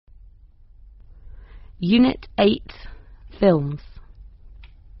Unit 8, Films.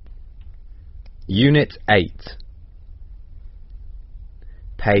 Unit 8,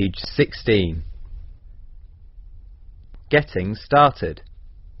 page 16. Getting started.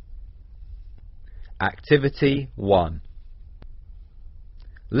 Activity 1.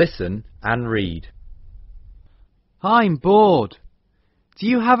 Listen and read. I'm bored. Do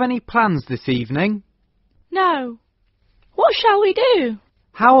you have any plans this evening? No. What shall we do?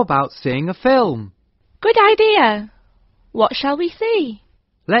 How about seeing a film? Good idea. What shall we see?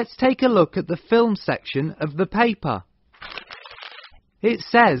 Let's take a look at the film section of the paper. It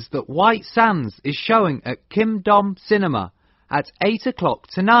says that White Sands is showing at Kim Dom Cinema at 8 o'clock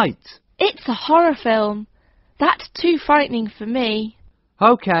tonight. It's a horror film. That's too frightening for me.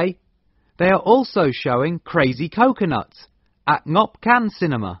 OK. They are also showing Crazy Coconut at Ngop Can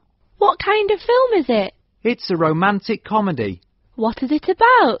Cinema. What kind of film is it? It's a romantic comedy. What is it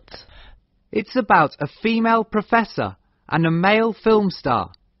about? It's about a female professor and a male film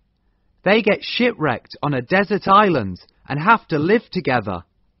star. They get shipwrecked on a desert island and have to live together.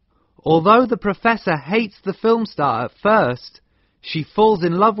 Although the professor hates the film star at first, she falls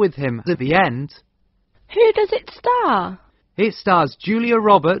in love with him at the end. Who does it star? It stars Julia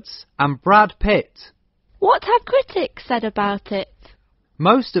Roberts and Brad Pitt. What have critics said about it?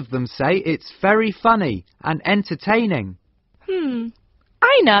 Most of them say it's very funny and entertaining.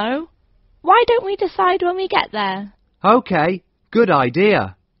 I know. Why don't we decide when we get there? OK, good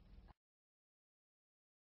idea.